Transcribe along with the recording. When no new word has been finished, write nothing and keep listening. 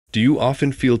Do you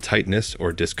often feel tightness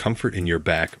or discomfort in your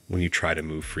back when you try to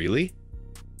move freely?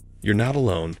 You're not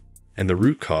alone, and the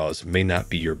root cause may not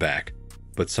be your back,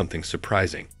 but something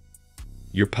surprising: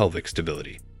 your pelvic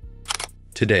stability.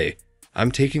 Today,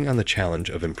 I'm taking on the challenge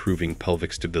of improving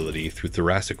pelvic stability through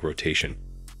thoracic rotation,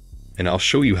 and I'll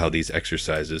show you how these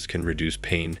exercises can reduce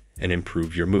pain and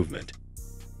improve your movement.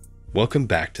 Welcome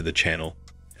back to the channel,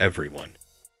 everyone.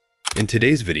 In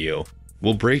today's video,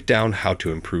 we'll break down how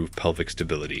to improve pelvic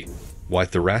stability, why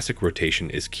thoracic rotation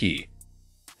is key,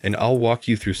 and I'll walk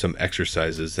you through some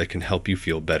exercises that can help you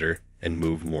feel better and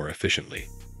move more efficiently.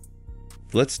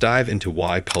 Let's dive into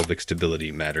why pelvic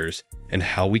stability matters and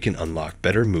how we can unlock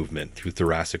better movement through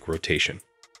thoracic rotation.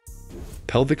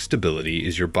 Pelvic stability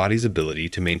is your body's ability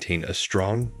to maintain a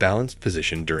strong, balanced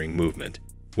position during movement,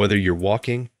 whether you're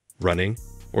walking, running,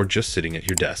 or just sitting at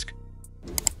your desk.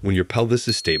 When your pelvis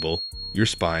is stable, your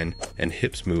spine and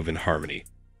hips move in harmony,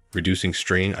 reducing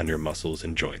strain on your muscles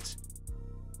and joints.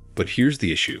 But here's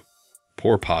the issue: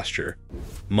 poor posture,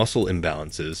 muscle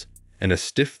imbalances, and a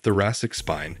stiff thoracic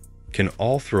spine can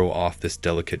all throw off this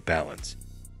delicate balance,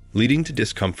 leading to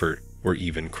discomfort or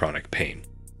even chronic pain.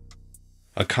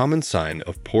 A common sign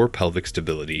of poor pelvic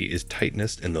stability is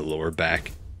tightness in the lower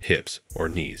back, hips, or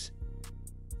knees.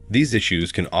 These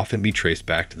issues can often be traced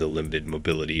back to the limited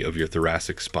mobility of your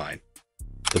thoracic spine,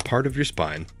 the part of your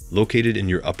spine located in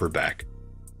your upper back.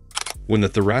 When the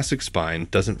thoracic spine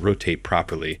doesn't rotate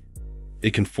properly,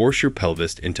 it can force your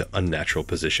pelvis into unnatural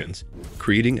positions,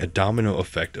 creating a domino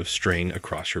effect of strain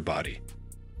across your body.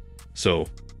 So,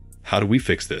 how do we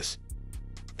fix this?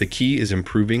 The key is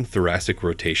improving thoracic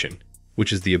rotation,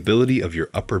 which is the ability of your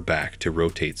upper back to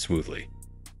rotate smoothly.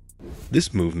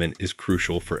 This movement is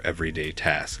crucial for everyday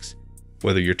tasks,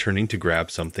 whether you're turning to grab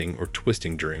something or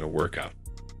twisting during a workout.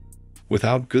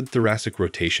 Without good thoracic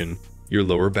rotation, your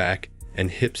lower back and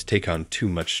hips take on too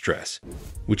much stress,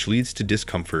 which leads to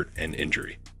discomfort and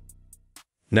injury.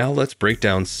 Now let's break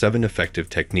down 7 effective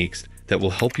techniques that will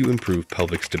help you improve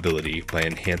pelvic stability by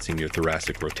enhancing your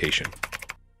thoracic rotation.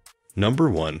 Number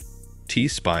 1.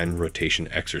 T-spine rotation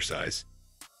exercise.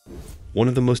 One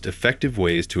of the most effective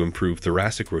ways to improve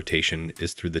thoracic rotation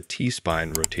is through the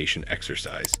T-spine rotation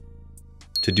exercise.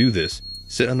 To do this,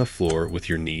 sit on the floor with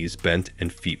your knees bent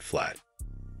and feet flat.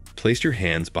 Place your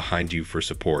hands behind you for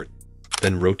support,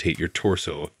 then rotate your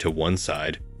torso to one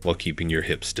side while keeping your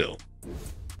hips still.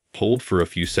 Hold for a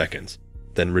few seconds,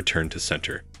 then return to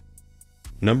center.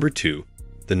 Number 2.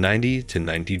 The 90 to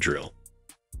 90 drill.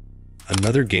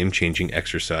 Another game-changing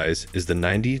exercise is the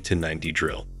 90 to 90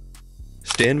 drill.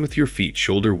 Stand with your feet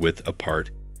shoulder-width apart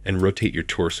and rotate your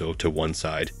torso to one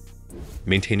side,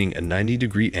 maintaining a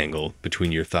 90-degree angle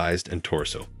between your thighs and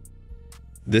torso.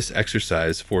 This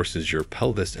exercise forces your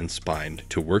pelvis and spine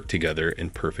to work together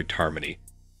in perfect harmony,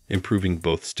 improving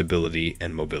both stability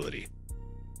and mobility.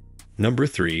 Number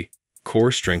 3.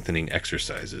 Core strengthening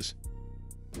exercises.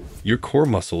 Your core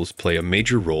muscles play a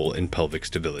major role in pelvic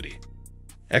stability.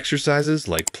 Exercises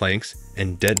like planks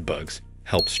and dead bugs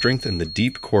help strengthen the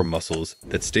deep core muscles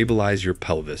that stabilize your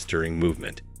pelvis during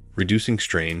movement, reducing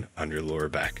strain on your lower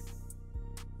back.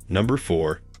 Number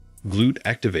 4. Glute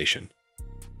activation.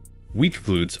 Weak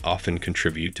glutes often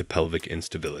contribute to pelvic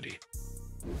instability.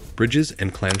 Bridges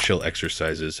and clamshell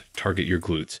exercises target your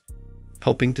glutes,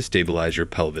 helping to stabilize your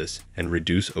pelvis and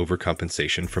reduce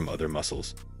overcompensation from other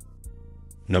muscles.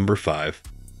 Number 5.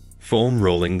 Foam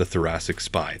rolling the thoracic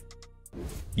spine.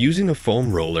 Using a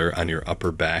foam roller on your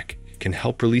upper back can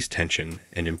help release tension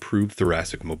and improve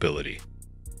thoracic mobility.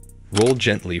 Roll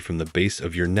gently from the base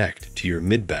of your neck to your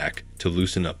mid-back to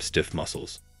loosen up stiff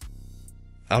muscles.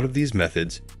 Out of these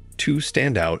methods, 2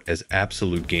 stand out as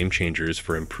absolute game-changers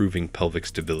for improving pelvic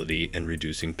stability and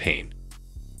reducing pain: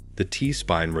 the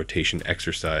T-spine rotation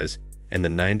exercise and the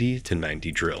 90 to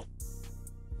 90 drill.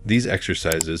 These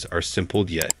exercises are simple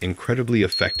yet incredibly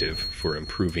effective for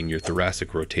improving your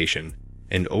thoracic rotation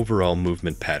and overall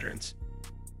movement patterns.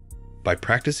 By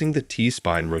practicing the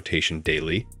T-spine rotation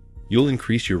daily, you'll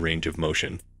increase your range of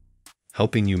motion,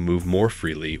 helping you move more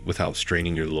freely without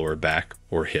straining your lower back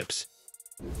or hips.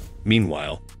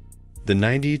 Meanwhile, the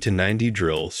 90 to 90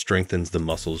 drill strengthens the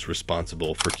muscles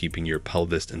responsible for keeping your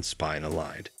pelvis and spine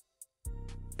aligned.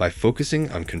 By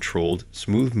focusing on controlled,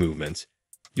 smooth movements,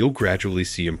 you'll gradually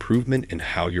see improvement in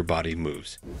how your body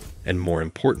moves, and more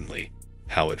importantly,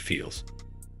 how it feels.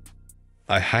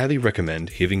 I highly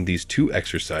recommend giving these 2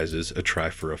 exercises a try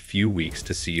for a few weeks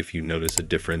to see if you notice a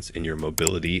difference in your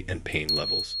mobility and pain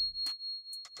levels.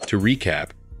 To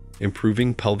recap,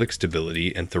 improving pelvic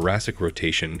stability and thoracic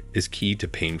rotation is key to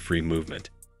pain-free movement.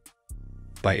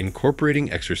 By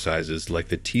incorporating exercises like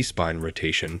the T-spine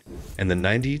rotation and the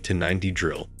 90 to 90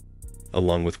 drill,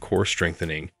 along with core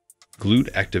strengthening,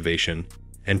 glute activation,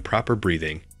 and proper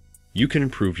breathing, you can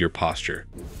improve your posture,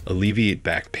 alleviate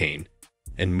back pain,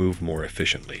 and move more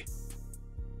efficiently.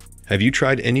 Have you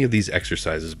tried any of these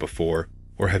exercises before,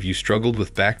 or have you struggled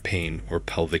with back pain or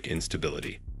pelvic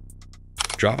instability?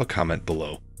 Drop a comment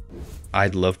below.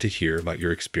 I'd love to hear about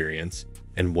your experience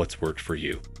and what's worked for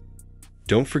you.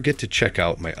 Don't forget to check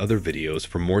out my other videos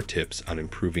for more tips on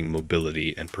improving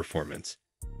mobility and performance.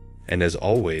 And as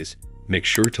always, make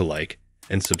sure to like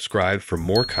and subscribe for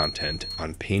more content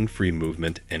on pain-free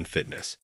movement and fitness.